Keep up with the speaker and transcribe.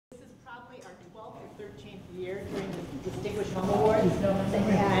year during the Distinguished Home Awards,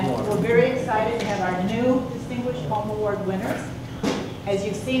 and we're very excited to have our new Distinguished Home Award winners. As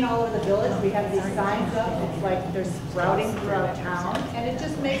you've seen all over the village, we have these signs up. It's like they're sprouting throughout town, and it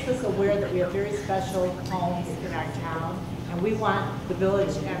just makes us aware that we have very special homes in our town, and we want the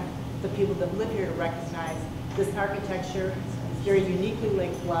village and the people that live here to recognize this architecture. It's very uniquely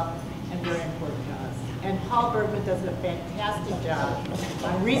Lake Bluff and very important to us. And Paul Bergman does a fantastic job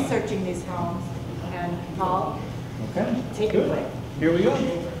on researching these homes. And Paul, okay, take it away. Here we go.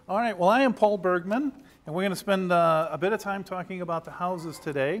 All right, well, I am Paul Bergman, and we're going to spend a bit of time talking about the houses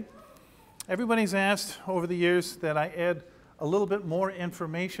today. Everybody's asked over the years that I add a little bit more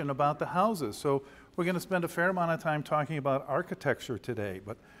information about the houses, so we're going to spend a fair amount of time talking about architecture today.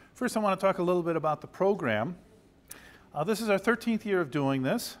 But first I want to talk a little bit about the program. This is our 13th year of doing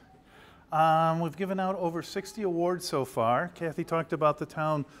this. We've given out over 60 awards so far. Kathy talked about the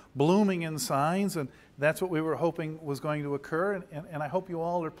town blooming in signs, and that's what we were hoping was going to occur, and I hope you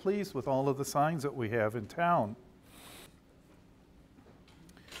all are pleased with all of the signs that we have in town.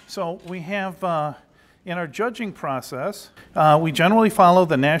 So we have, in our judging process, we generally follow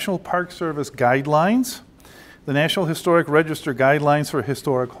the National Park Service guidelines, the National Historic Register guidelines for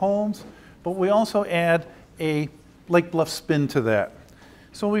historic homes, but we also add a Lake Bluff spin to that.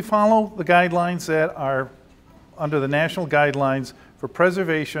 So we follow the guidelines that are under the national guidelines for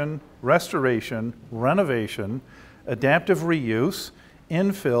preservation, restoration, renovation, adaptive reuse,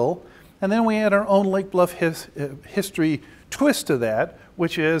 infill, and then we add our own Lake Bluff history twist to that,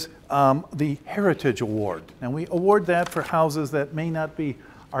 which is the Heritage Award. And we award that for houses that may not be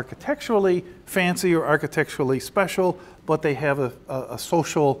architecturally fancy or architecturally special, but they have a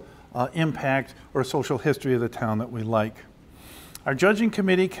social impact or a social history of the town that we like. Our judging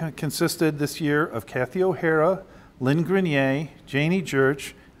committee consisted this year of Kathy O'Hara, Lynn Grenier, Janie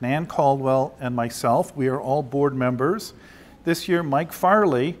Jurch, Nan Caldwell, and myself. We are all board members. This year, Mike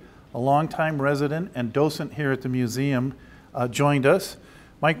Farley, a longtime resident and docent here at the museum, joined us.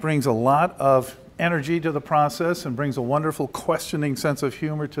 Mike brings a lot of energy to the process and brings a wonderful questioning sense of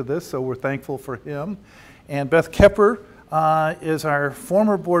humor to this, so we're thankful for him. And Beth Kepper is our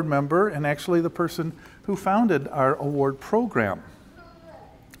former board member and actually the person who founded our award program.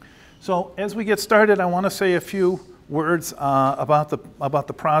 So as we get started, I want to say a few words about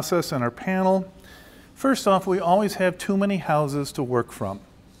the process and our panel. First off, we always have too many houses to work from.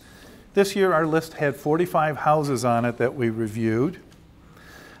 This year our list had 45 houses on it that we reviewed.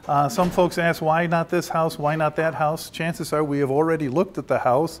 Some folks ask, why not this house, why not that house? Chances are we have already looked at the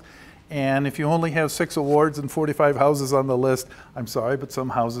house, and if you only have 6 awards and 45 houses on the list, I'm sorry, but some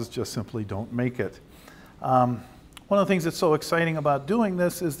houses just simply don't make it. One of the things that's so exciting about doing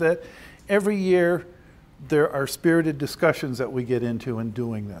this is that every year there are spirited discussions that we get into in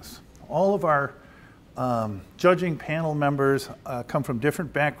doing this. All of our judging panel members come from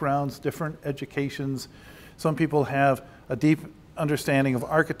different backgrounds, different educations. Some people have a deep understanding of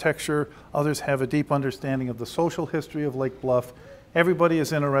architecture, others have a deep understanding of the social history of Lake Bluff. Everybody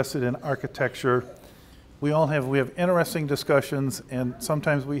is interested in architecture. We have interesting discussions, and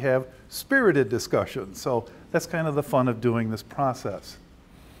sometimes we have spirited discussions. So that's kind of the fun of doing this process.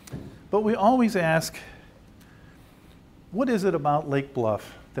 But we always ask, what is it about Lake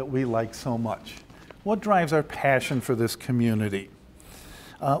Bluff that we like so much? What drives our passion for this community?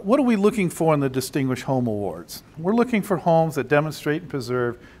 What are we looking for in the Distinguished Home Awards? We're looking for homes that demonstrate and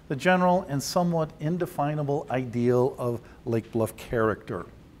preserve the general and somewhat indefinable ideal of Lake Bluff character.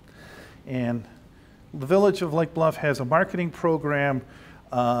 And the Village of Lake Bluff has a marketing program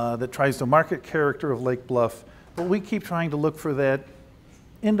that tries to market character of Lake Bluff, but we keep trying to look for that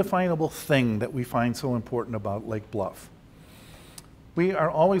indefinable thing that we find so important about Lake Bluff. We are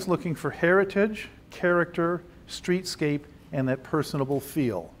always looking for heritage, character, streetscape, and that personable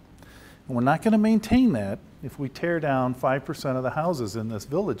feel. And we're not going to maintain that if we tear down 5% of the houses in this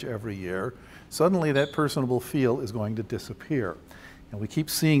village every year. Suddenly that personable feel is going to disappear. And we keep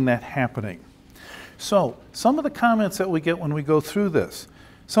seeing that happening. So some of the comments that we get when we go through this,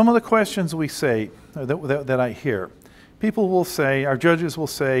 some of the questions we say, that I hear, people will say, our judges will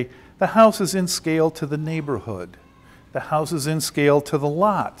say, the house is in scale to the neighborhood. The house is in scale to the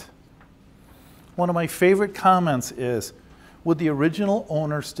lot. One of my favorite comments is, would the original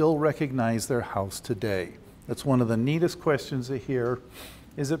owner still recognize their house today? That's one of the neatest questions to hear.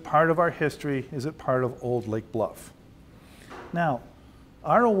 Is it part of our history? Is it part of old Lake Bluff? Now,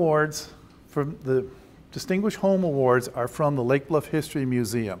 our awards from the Distinguished Home Awards are from the Lake Bluff History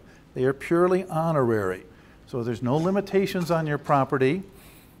Museum. They are purely honorary. So there's no limitations on your property.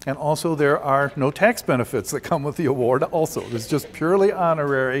 And also there are no tax benefits that come with the award also. It's just purely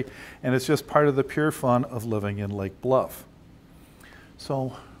honorary, and it's just part of the pure fun of living in Lake Bluff.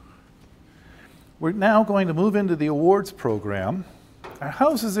 So we're now going to move into the awards program. Our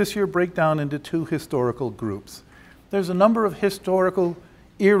houses this year break down into two historical groups. There's a number of historical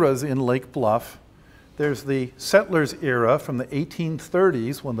eras in Lake Bluff. There's the settlers era from the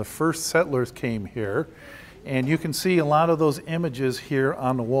 1830s when the first settlers came here. And you can see a lot of those images here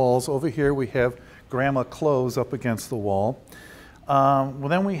on the walls. Over here we have grandma clothes up against the wall. Well,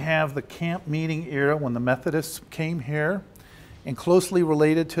 then we have the camp meeting era when the Methodists came here. And closely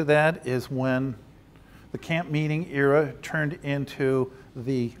related to that is when the camp meeting era turned into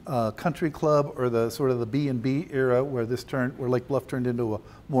the country club, or the sort of the B&B era, where Lake Bluff turned into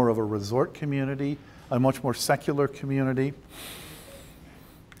more of a resort community, a much more secular community.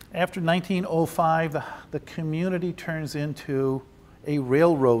 After 1905, the community turns into a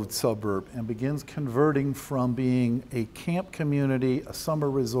railroad suburb and begins converting from being a camp community, a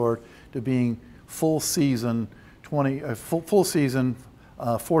summer resort, to being full season,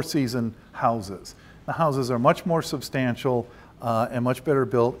 four-season houses. The houses are much more substantial and much better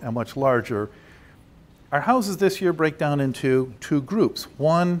built and much larger. Our houses this year break down into two groups.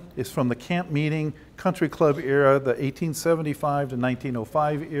 One is from the camp meeting country club era, the 1875 to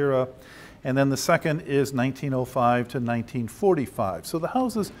 1905 era, and then the second is 1905 to 1945. So the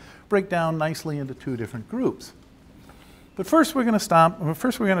houses break down nicely into two different groups. But first we're going to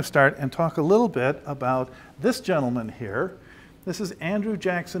start and talk a little bit about this gentleman here. This is Andrew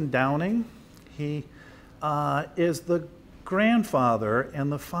Jackson Downing. He is the grandfather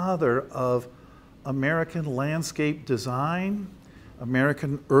and the father of American landscape design,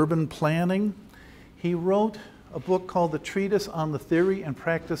 American urban planning. He wrote a book called The Treatise on the Theory and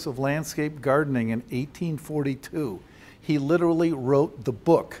Practice of Landscape Gardening in 1842. He literally wrote the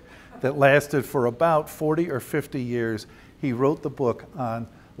book that lasted for about 40 or 50 years. He wrote the book on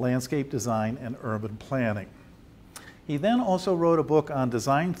landscape design and urban planning. He then also wrote a book on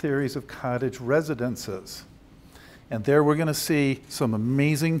design theories of cottage residences. And there we're going to see some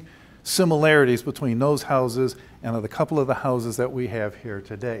amazing similarities between those houses and a couple of the houses that we have here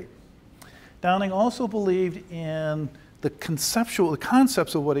today. Downing also believed in the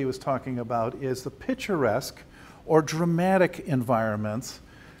concepts of what he was talking about is the picturesque or dramatic environments,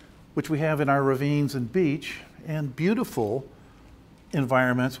 which we have in our ravines and beach, and beautiful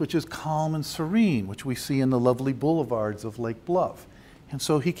environments, which is calm and serene, which we see in the lovely boulevards of Lake Bluff. And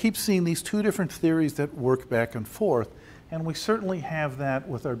so he keeps seeing these two different theories that work back and forth, and we certainly have that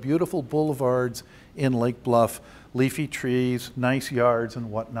with our beautiful boulevards in Lake Bluff, leafy trees, nice yards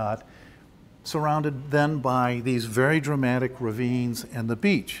and whatnot, surrounded then by these very dramatic ravines and the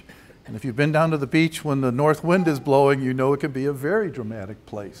beach. And if you've been down to the beach when the north wind is blowing, you know it can be a very dramatic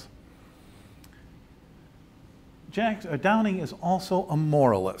place. Downing is also a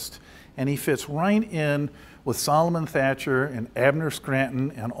moralist, and he fits right in with Solomon Thatcher and Abner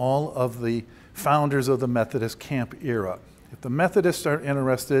Scranton and all of the founders of the Methodist camp era. If the Methodists are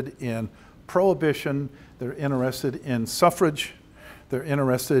interested in prohibition, they're interested in suffrage, they're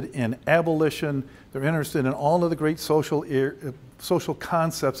interested in abolition, they're interested in all of the great social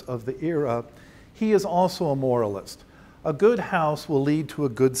concepts of the era, he is also a moralist. A good house will lead to a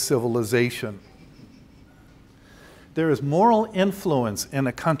good civilization. There is moral influence in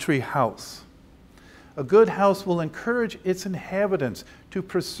a country house. A good house will encourage its inhabitants to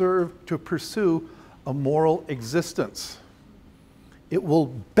pursue a moral existence. It will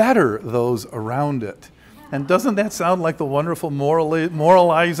better those around it. And doesn't that sound like the wonderful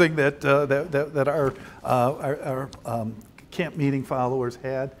moralizing that our camp meeting followers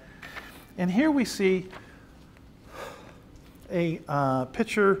had? And here we see a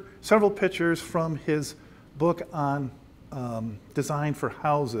several pictures from his book on design for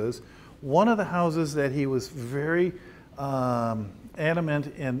houses. One of the houses that he was very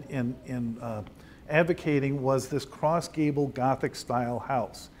adamant in advocating was this cross-gable Gothic style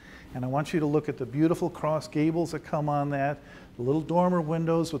house. And I want you to look at the beautiful cross gables that come on that, the little dormer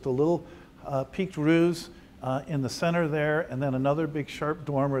windows with the little peaked roofs in the center there, and then another big sharp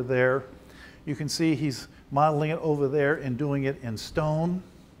dormer there. You can see he's modeling it over there and doing it in stone.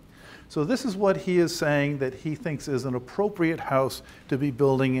 So this is what he is saying that he thinks is an appropriate house to be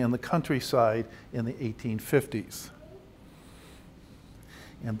building in the countryside in the 1850s.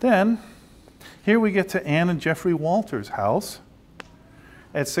 And then here we get to Ann and Jeffrey Walters' house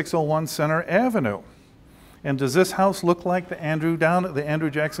at 601 Center Avenue. And does this house look like the Andrew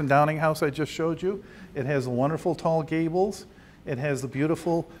Jackson Downing house I just showed you? It has the wonderful tall gables. It has the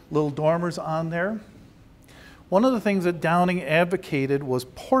beautiful little dormers on there. One of the things that Downing advocated was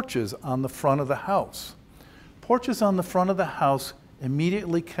porches on the front of the house. Porches on the front of the house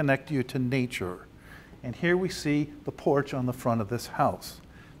immediately connect you to nature. And here we see the porch on the front of this house.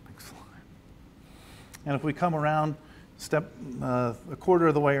 Next slide. And if we come around, step a quarter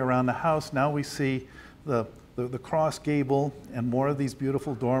of the way around the house, now we see the cross gable and more of these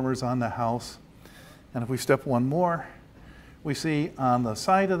beautiful dormers on the house. And if we step one more, we see on the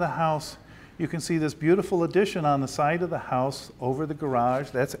side of the house, you can see this beautiful addition on the side of the house over the garage.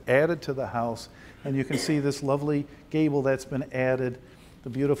 That's added to the house. And you can see this lovely gable that's been added,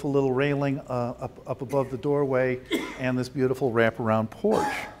 the beautiful little railing up above the doorway, and this beautiful wraparound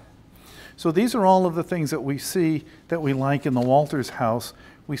porch. So these are all of the things that we see that we like in the Walters house.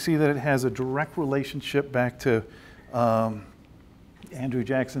 We see that it has a direct relationship back to Andrew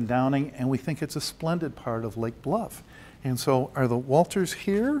Jackson Downing, and we think it's a splendid part of Lake Bluff. And so are the Walters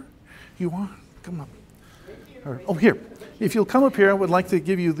here? You want? Come up. Oh, here. If you'll come up here, I would like to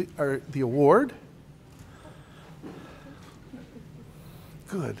give you the award.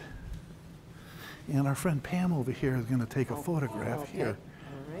 Good. And our friend Pam over here is going to take a photograph here.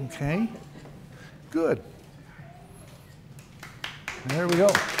 All right. Okay. Good. There we go.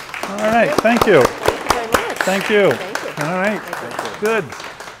 All right. Thank you. Thank you very much. Thank you. Thank you. All right. Good.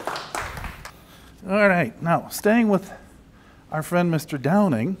 All right. Now, staying with our friend Mr.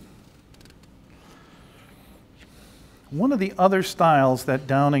 Downing, one of the other styles that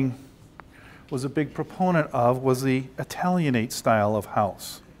Downing was a big proponent of was the Italianate style of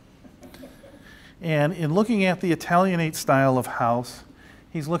house. And in looking at the Italianate style of house,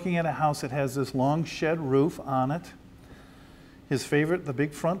 he's looking at a house that has this long shed roof on it, his favorite, the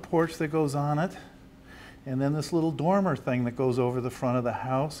big front porch that goes on it, and then this little dormer thing that goes over the front of the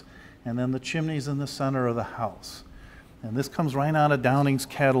house, and then the chimneys in the center of the house. And this comes right out of Downing's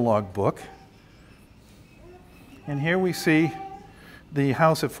catalog book. And here we see the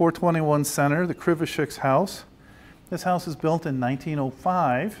house at 421 Center, the Krivishek's house. This house is built in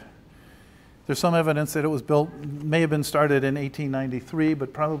 1905. There's some evidence that it was built, may have been started in 1893,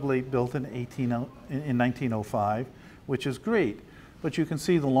 but probably built in 1905, which is great. But you can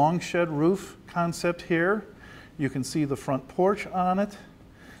see the long shed roof concept here. You can see the front porch on it,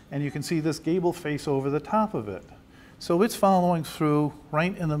 and you can see this gable face over the top of it. So it's following through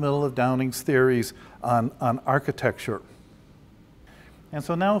right in the middle of Downing's theories on architecture. And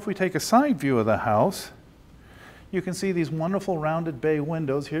so now if we take a side view of the house, you can see these wonderful rounded bay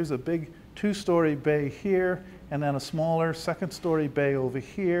windows. Here's a big two-story bay here, and then a smaller second-story bay over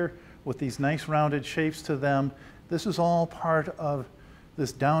here with these nice rounded shapes to them. This is all part of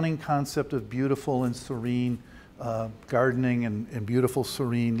this Downing concept of beautiful and serene gardening and beautiful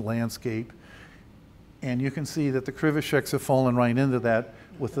serene landscape. And you can see that the Krivisheks have fallen right into that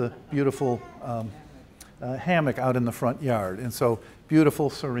with the beautiful hammock out in the front yard. And so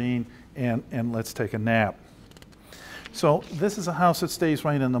beautiful, serene, and let's take a nap. So this is a house that stays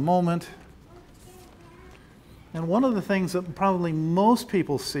right in the moment. And one of the things that probably most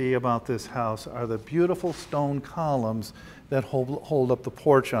people see about this house are the beautiful stone columns that hold up the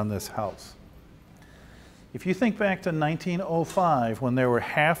porch on this house. If you think back to 1905, when there were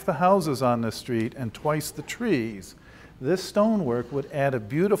half the houses on the street and twice the trees, this stonework would add a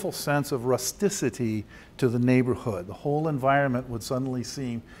beautiful sense of rusticity to the neighborhood. The whole environment would suddenly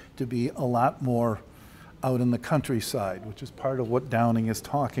seem to be a lot more out in the countryside, which is part of what Downing is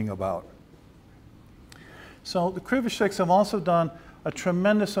talking about. So the Krivisheks have also done a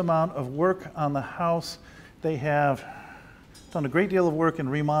tremendous amount of work on the house. They have done a great deal of work in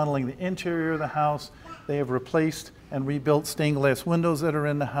remodeling the interior of the house. They have replaced and rebuilt stained glass windows that are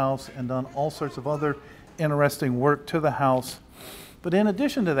in the house and done all sorts of other interesting work to the house. But in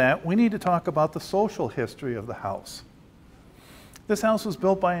addition to that, we need to talk about the social history of the house. This house was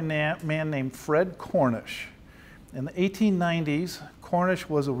built by a man named Fred Cornish. In the 1890s, Cornish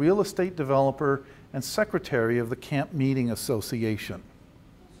was a real estate developer and secretary of the Camp Meeting Association.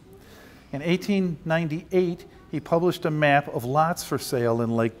 In 1898, he published a map of lots for sale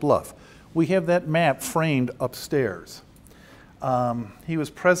in Lake Bluff. We have that map framed upstairs. He was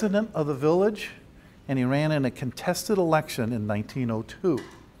president of the village, and he ran in a contested election in 1902.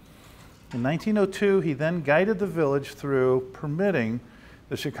 In 1902, he then guided the village through permitting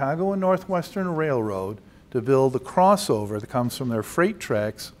the Chicago and Northwestern Railroad to build the crossover that comes from their freight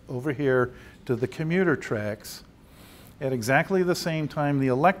tracks over here to the commuter tracks. At exactly the same time, the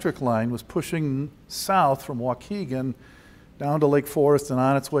electric line was pushing south from Waukegan down to Lake Forest and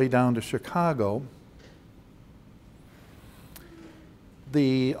on its way down to Chicago.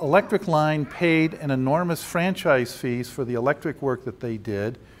 The electric line paid an enormous franchise fees for the electric work that they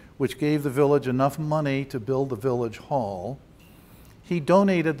did, which gave the village enough money to build the village hall. He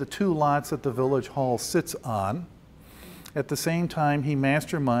donated the 2 lots that the village hall sits on. At the same time, he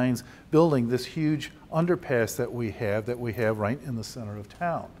masterminds building this huge underpass that we have right in the center of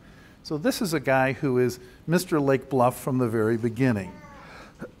town. So this is a guy who is Mr. Lake Bluff from the very beginning.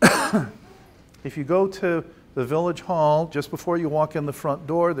 If you go to the village hall, just before you walk in the front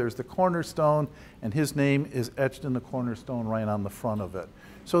door, there's the cornerstone, and his name is etched in the cornerstone right on the front of it.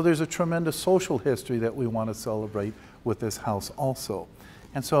 So there's a tremendous social history that we want to celebrate with this house also.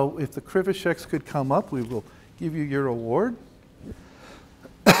 And so if the Krivisheks could come up, we will give you your award.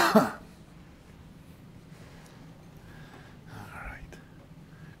 All right.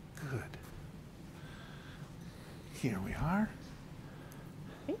 Good. Here we are.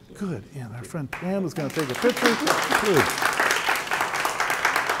 Thank you. Good. And our friend Pam is going to take a picture. Good.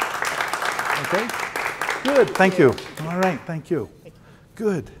 Okay. Good. Thank you. All right. Thank you.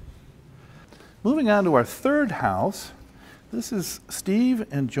 Good. Moving on to our third house. This is Steve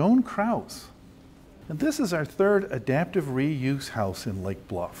and Joan Krause. And this is our third adaptive reuse house in Lake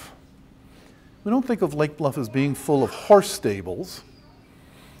Bluff. We don't think of Lake Bluff as being full of horse stables,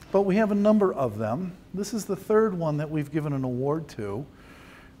 but we have a number of them. This is the third one that we've given an award to.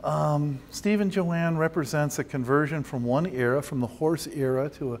 Steve and Joanne represents a conversion from one era, from the horse era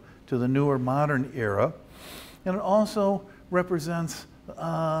to the newer modern era. And it also represents,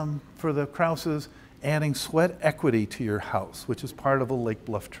 for the Krauses, adding sweat equity to your house, which is part of a Lake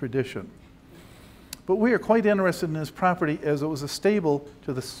Bluff tradition. But we are quite interested in this property as it was a stable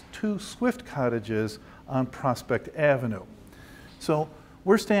to the 2 Swift cottages on Prospect Avenue. So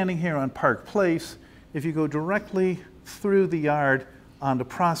we're standing here on Park Place. If you go directly through the yard onto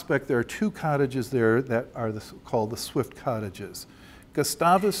Prospect, there are 2 cottages there that are called the Swift cottages.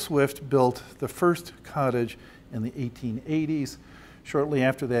 Gustavus Swift built the first cottage in the 1880s. Shortly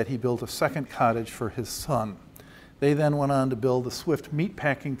after that, he built a second cottage for his son. They then went on to build the Swift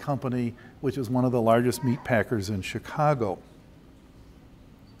Meatpacking Company, which is one of the largest meat packers in Chicago.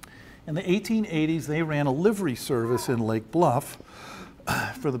 In the 1880s, they ran a livery service in Lake Bluff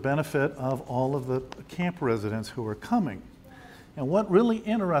for the benefit of all of the camp residents who were coming. And what really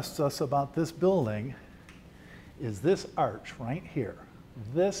interests us about this building is this arch right here.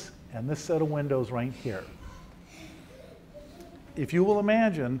 This and this set of windows right here. If you will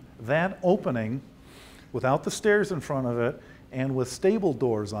imagine that opening without the stairs in front of it and with stable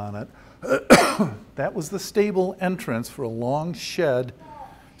doors on it, that was the stable entrance for a long shed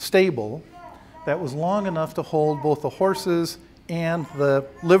stable that was long enough to hold both the horses and the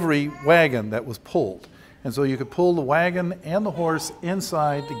livery wagon that was pulled. And so you could pull the wagon and the horse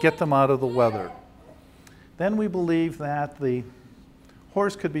inside to get them out of the weather. Then we believe that the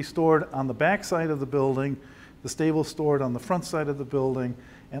horse could be stored on the back side of the building, the stable stored on the front side of the building,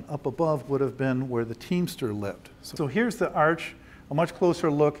 and up above would have been where the teamster lived. So here's the arch, a much closer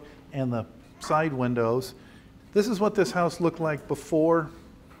look, and the side windows. This is what this house looked like before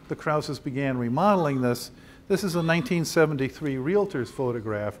the Krauses began remodeling this. This is a 1973 realtor's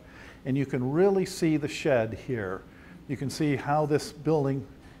photograph, and you can really see the shed here. You can see how this building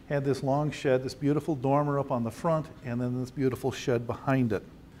had this long shed, this beautiful dormer up on the front, and then this beautiful shed behind it.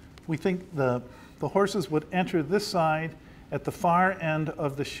 We think the horses would enter this side. At the far end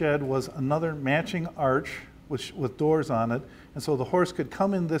of the shed was another matching arch with doors on it, and so the horse could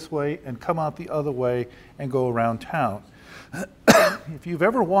come in this way and come out the other way and go around town. If you've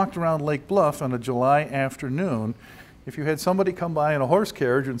ever walked around Lake Bluff on a July afternoon, if you had somebody come by in a horse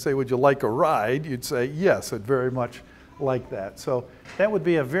carriage and say, "Would you like a ride?" you'd say, "Yes, I'd very much like that." So that would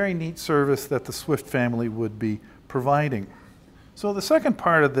be a very neat service that the Swift family would be providing. So the second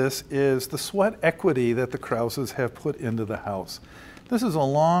part of this is the sweat equity that the Krauses have put into the house. This is a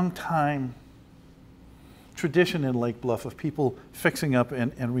long time tradition in Lake Bluff of people fixing up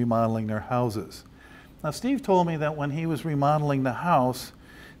and remodeling their houses. Now, Steve told me that when he was remodeling the house,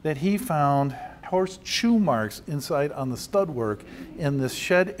 that he found horse shoe marks inside on the stud work in this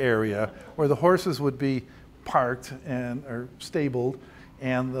shed area where the horses would be parked or stabled,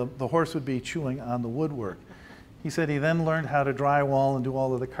 and the horse would be chewing on the woodwork. He said he then learned how to drywall and do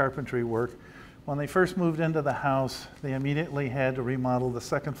all of the carpentry work. When they first moved into the house, they immediately had to remodel the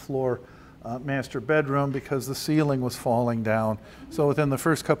second floor master bedroom because the ceiling was falling down. So within the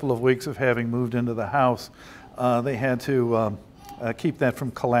first couple of weeks of having moved into the house, they had to keep that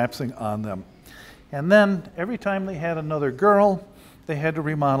from collapsing on them. And then every time they had another girl, they had to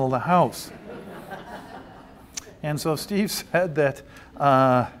remodel the house. And so Steve said that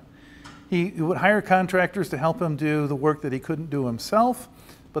he would hire contractors to help him do the work that he couldn't do himself,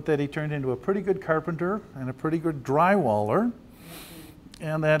 but that he turned into a pretty good carpenter and a pretty good drywaller.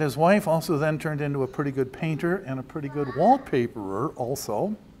 and that his wife also then turned into a pretty good painter and a pretty good wallpaperer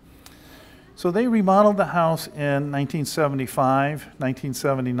also. So they remodeled the house in 1975,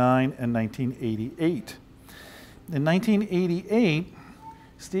 1979, and 1988. In 1988,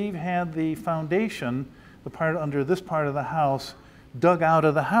 Steve had the foundation, the part under this part of the house, dug out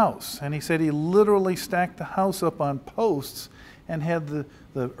of the house. And he said he literally stacked the house up on posts and had the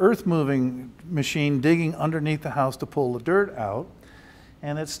earth moving machine digging underneath the house to pull the dirt out.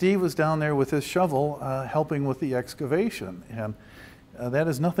 And that Steve was down there with his shovel helping with the excavation. And that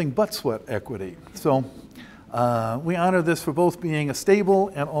is nothing but sweat equity. So we honor this for both being a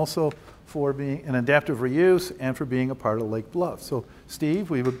stable and also for being an adaptive reuse and for being a part of Lake Bluff. So Steve,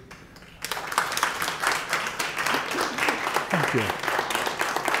 we would... Thank you.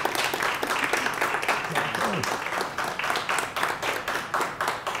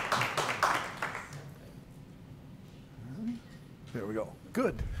 There we go.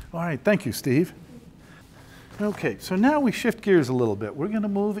 Good. All right, thank you, Steve. Okay, so now we shift gears a little bit. We're going to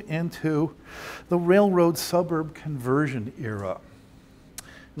move into the railroad suburb conversion era.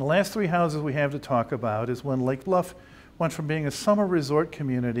 And the last three houses we have to talk about is when Lake Bluff went from being a summer resort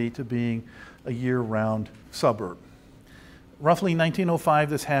community to being a year-round suburb. Roughly 1905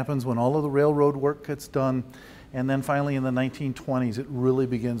 this happens when all of the railroad work gets done, and then finally in the 1920s it really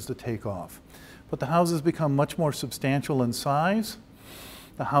begins to take off. But the houses become much more substantial in size.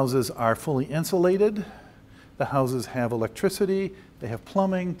 The houses are fully insulated. The houses have electricity, they have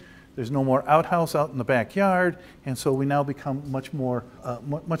plumbing, there's no more outhouse out in the backyard, and so we now become much more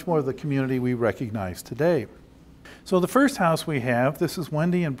of the community we recognize today. So the first house we have, this is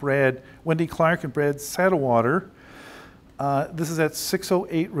Wendy Clark and Brad Saddlewater. This is at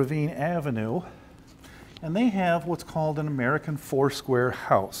 608 Ravine Avenue, and they have what's called an American four-square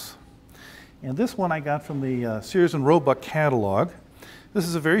house. And this one I got from the Sears and Roebuck catalog. This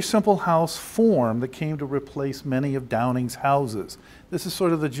is a very simple house form that came to replace many of Downing's houses. This is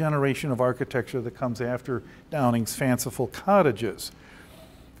sort of the generation of architecture that comes after Downing's fanciful cottages.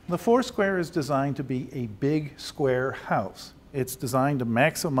 The four square is designed to be a big square house. It's designed to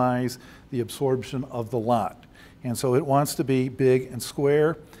maximize the absorption of the lot. And so it wants to be big and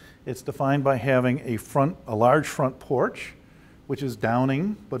square. It's defined by having a large front porch, which is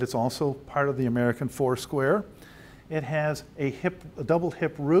Downing, but it's also part of the American four square. It has a double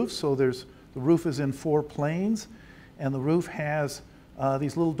hip roof, so the roof is in four planes, and the roof has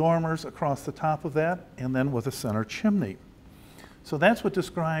these little dormers across the top of that, and then with a center chimney. So that's what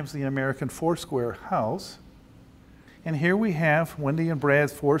describes the American four-square house. And here we have Wendy and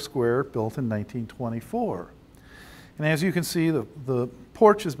Brad's four-square built in 1924. And as you can see, the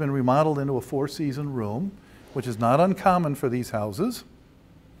porch has been remodeled into a four-season room, which is not uncommon for these houses.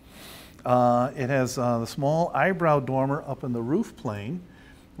 It has the small eyebrow dormer up in the roof plane.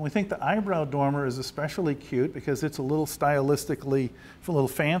 And we think the eyebrow dormer is especially cute because it's a little stylistically, a little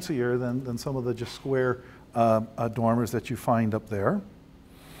fancier than some of the just square dormers that you find up there.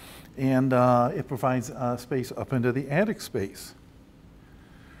 And it provides space up into the attic space.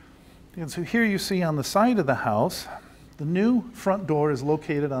 And so here you see on the side of the house, the new front door is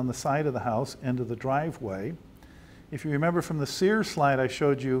located on the side of the house into the driveway. If you remember from the Sears slide I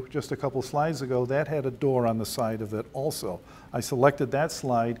showed you just a couple slides ago, that had a door on the side of it also. I selected that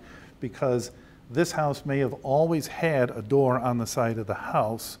slide because this house may have always had a door on the side of the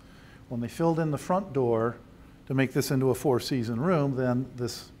house. When they filled in the front door to make this into a four-season room, then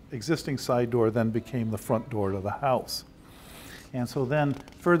this existing side door then became the front door to the house. And so then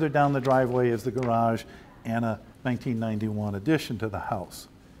further down the driveway is the garage and a 1991 addition to the house.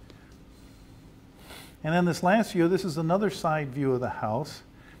 And then this last view, this is another side view of the house.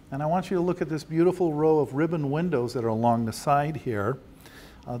 And I want you to look at this beautiful row of ribbon windows that are along the side here.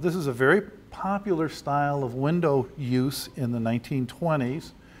 This is a very popular style of window use in the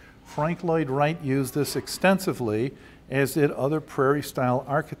 1920s. Frank Lloyd Wright used this extensively, as did other prairie-style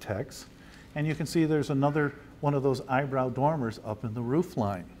architects. And you can see there's another one of those eyebrow dormers up in the roof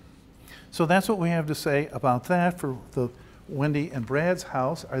line. So that's what we have to say about that for the Wendy and Brad's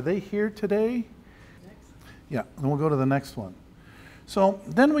house. Are they here today? Yeah, and we'll go to the next one. So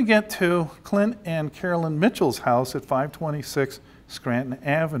then we get to Clint and Carolyn Mitchell's house at 526 Scranton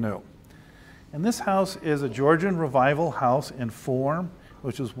Avenue. And this house is a Georgian revival house in form,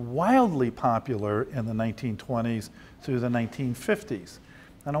 which was wildly popular in the 1920s through the 1950s.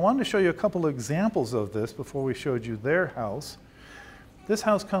 And I wanted to show you a couple of examples of this before we showed you their house. This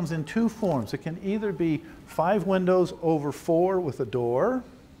house comes in two forms. It can either be 5 windows over 4 with a door,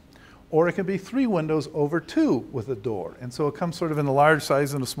 or it can be 3 windows over 2 with a door. And so it comes sort of in a large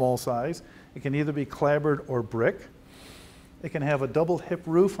size and a small size. It can either be clapboard or brick. It can have a double hip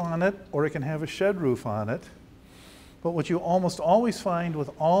roof on it, or it can have a shed roof on it. But what you almost always find with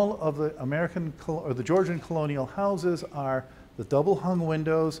all of the the Georgian colonial houses are the double hung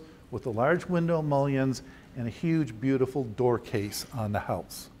windows with the large window mullions and a huge, beautiful door case on the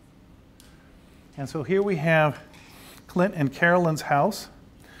house. And so here we have Clint and Carolyn's house.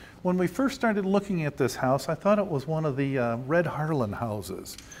 When we first started looking at this house, I thought it was one of the Red Harlan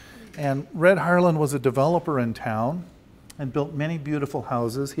houses. And Red Harlan was a developer in town and built many beautiful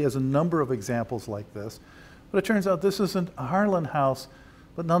houses. He has a number of examples like this. But it turns out this isn't a Harlan house,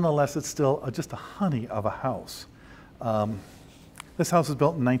 but nonetheless it's still just a honey of a house. This house was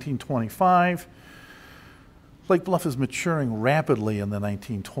built in 1925. Lake Bluff is maturing rapidly in the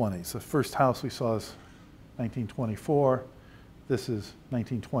 1920s. The first house we saw is 1924. This is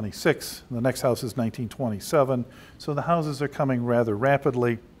 1926. The next house is 1927. So the houses are coming rather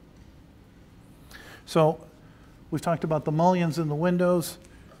rapidly. So we've talked about the mullions in the windows.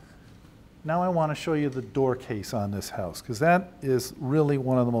 Now I want to show you the door case on this house, because that is really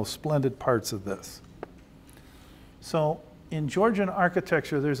one of the most splendid parts of this. So in Georgian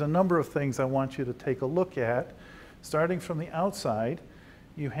architecture, there's a number of things I want you to take a look at. Starting from the outside,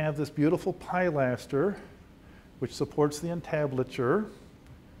 you have this beautiful pilaster, which supports the entablature,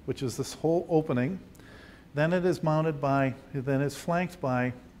 which is this whole opening. Then it is mounted by, then it's flanked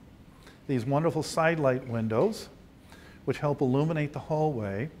by these wonderful side light windows, which help illuminate the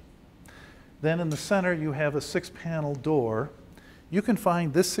hallway. Then in the center, you have a 6-panel door. You can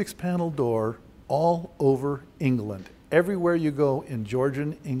find this 6-panel door all over England. Everywhere you go in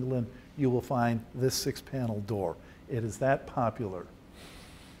Georgian England, you will find this 6-panel door. It is that popular.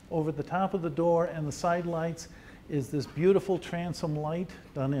 Over the top of the door and the side lights is this beautiful transom light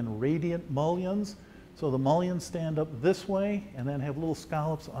done in radiant mullions. So the mullions stand up this way and then have little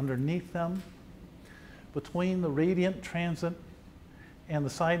scallops underneath them. Between the radiant transom and the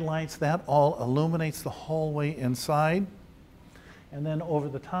side lights, that all illuminates the hallway inside. And then over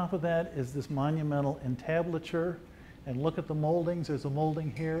the top of that is this monumental entablature. And look at the moldings. There's a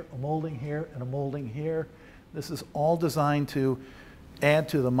molding here, a molding here, and a molding here. This is all designed to add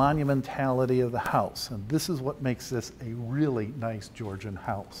to the monumentality of the house. And this is what makes this a really nice Georgian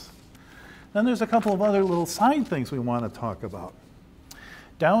house. Then there's a couple of other little side things we want to talk about.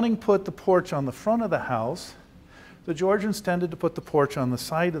 Downing put the porch on the front of the house. The Georgians tended to put the porch on the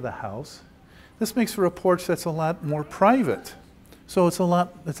side of the house. This makes for a porch that's a lot more private. So it's a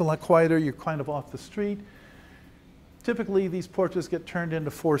lot quieter. You're kind of off the street. Typically, these porches get turned into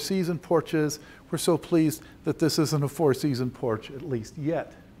four-season porches. We're so pleased that this isn't a four-season porch, at least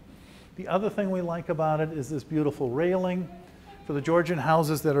yet. The other thing we like about it is this beautiful railing. For the Georgian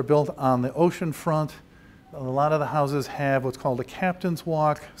houses that are built on the ocean front, a lot of the houses have what's called a captain's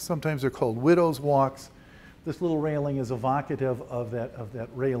walk. Sometimes they're called widow's walks. This little railing is evocative of that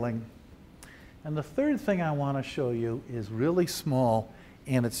railing. And the third thing I want to show you is really small,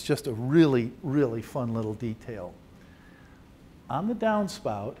 and it's just a really, really fun little detail. On the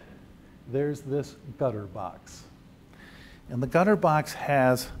downspout, there's this gutter box. And the gutter box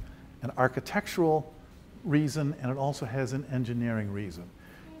has an architectural reason, and it also has an engineering reason.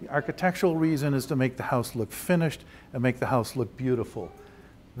 The architectural reason is to make the house look finished and make the house look beautiful.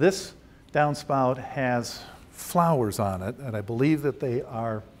 This downspout has flowers on it, and I believe that they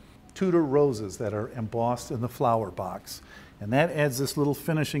are Tudor roses that are embossed in the flower box. And that adds this little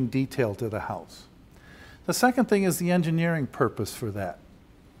finishing detail to the house. The second thing is the engineering purpose for that.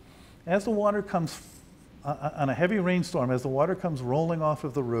 As the water comes, on a heavy rainstorm, as the water comes rolling off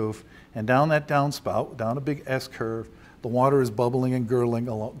of the roof and down that downspout, down a big S-curve, the water is bubbling and gurgling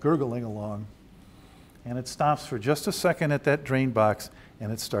along. And it stops for just a second at that drain box,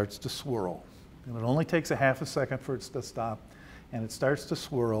 and it starts to swirl. And it only takes a half a second for it to stop, and it starts to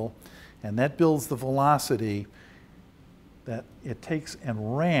swirl, and that builds the velocity that it takes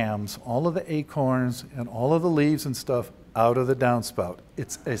and rams all of the acorns and all of the leaves and stuff out of the downspout.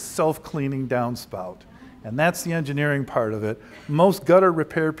 It's a self-cleaning downspout, and that's the engineering part of it. Most gutter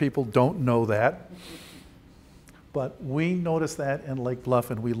repair people don't know that, but we notice that in Lake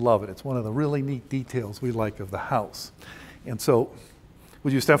Bluff, and we love it. It's one of the really neat details we like of the house. And so,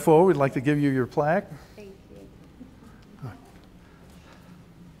 would you step forward? We'd like to give you your plaque. Thank you.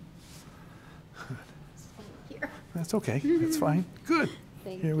 Here. That's okay. That's fine. Good.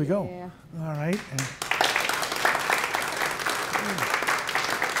 Thank Here we go. you. All right.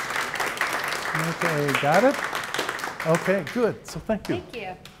 Okay, got it? Okay, good. So thank you. Thank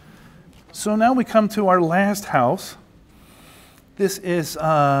you. So now we come to our last house. This is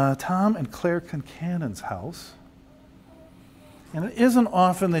Tom and Claire Concannon's house. And it isn't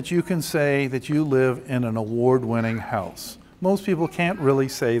often that you can say that you live in an award-winning house. Most people can't really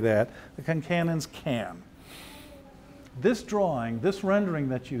say that. The Concannons can. This drawing, this rendering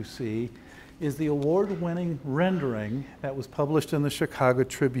that you see, is the award-winning rendering that was published in the Chicago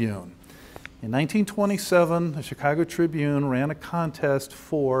Tribune. In 1927, the Chicago Tribune ran a contest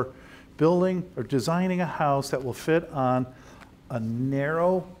for building or designing a house that will fit on a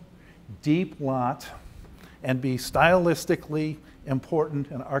narrow, deep lot and be stylistically important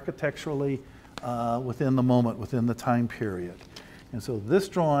and architecturally within the moment, within the time period. And so this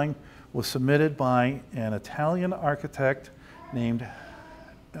drawing was submitted by an Italian architect named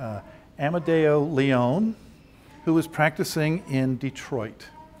Amedeo Leone, who was practicing in Detroit.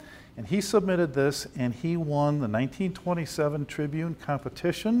 And he submitted this, and he won the 1927 Tribune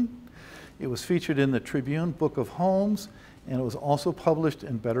competition. It was featured in the Tribune Book of Homes, and it was also published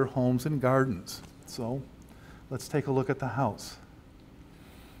in Better Homes and Gardens. So let's take a look at the house.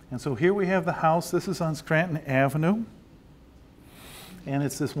 And so here we have the house. This is on Scranton Avenue. And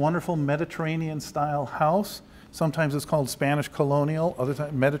it's this wonderful Mediterranean-style house. Sometimes it's called Spanish colonial, other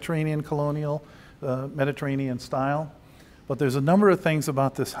times Mediterranean colonial, Mediterranean style. But there's a number of things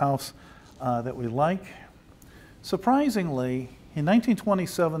about this house that we like. Surprisingly, in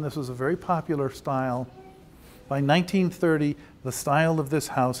 1927, this was a very popular style. By 1930, the style of this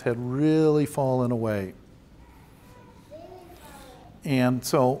house had really fallen away. And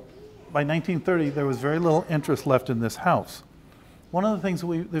so by 1930, there was very little interest left in this house. One of the things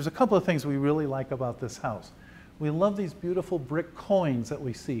there's a couple of things we really like about this house. We love these beautiful brick coins that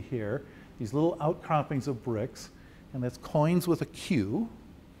we see here, these little outcroppings of bricks, and that's coins with a Q.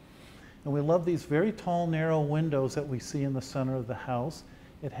 And we love these very tall, narrow windows that we see in the center of the house.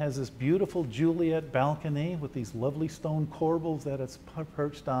 It has this beautiful Juliet balcony with these lovely stone corbels that it's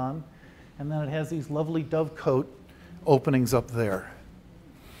perched on. And then it has these lovely dovecote openings up there.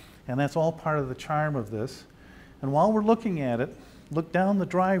 And that's all part of the charm of this. And while we're looking at it, look down the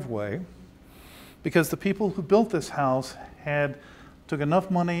driveway, because the people who built this house took enough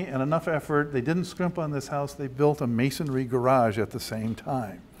money and enough effort. They didn't scrimp on this house. They built a masonry garage at the same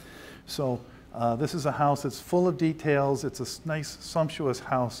time. So this is a house that's full of details. It's a nice, sumptuous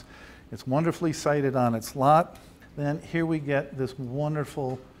house. It's wonderfully sited on its lot. Then here we get this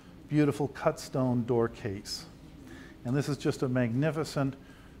wonderful, beautiful cut stone door case. And this is just a magnificent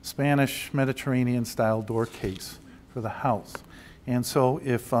Spanish Mediterranean style door case for the house. And so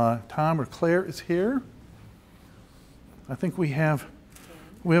if Tom or Claire is here, I think we have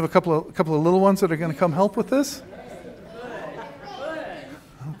a couple of little ones that are going to come help with this.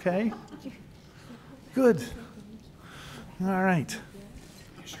 Okay. Good. All right.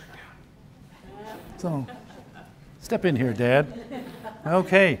 So, step in here, Dad.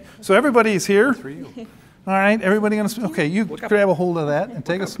 Okay. So everybody's here. All right. Everybody going to? Okay. You grab a hold of that and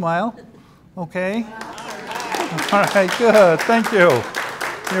take a smile. Okay. All right. Good. Thank you.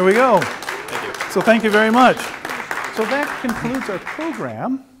 Here we go. Thank you. So thank you very much. So that concludes our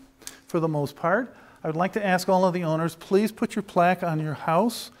program for the most part. I would like to ask all of the owners, please put your plaque on your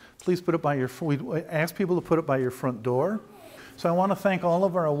house. Please put it by we ask people to put it by your front door. So I want to thank all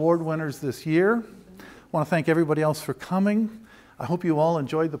of our award winners this year. I want to thank everybody else for coming. I hope you all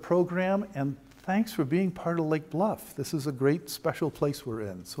enjoyed the program, and thanks for being part of Lake Bluff. This is a great special place we're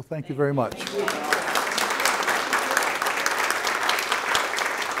in. So thank you very much.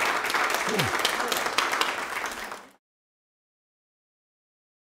 Thank you.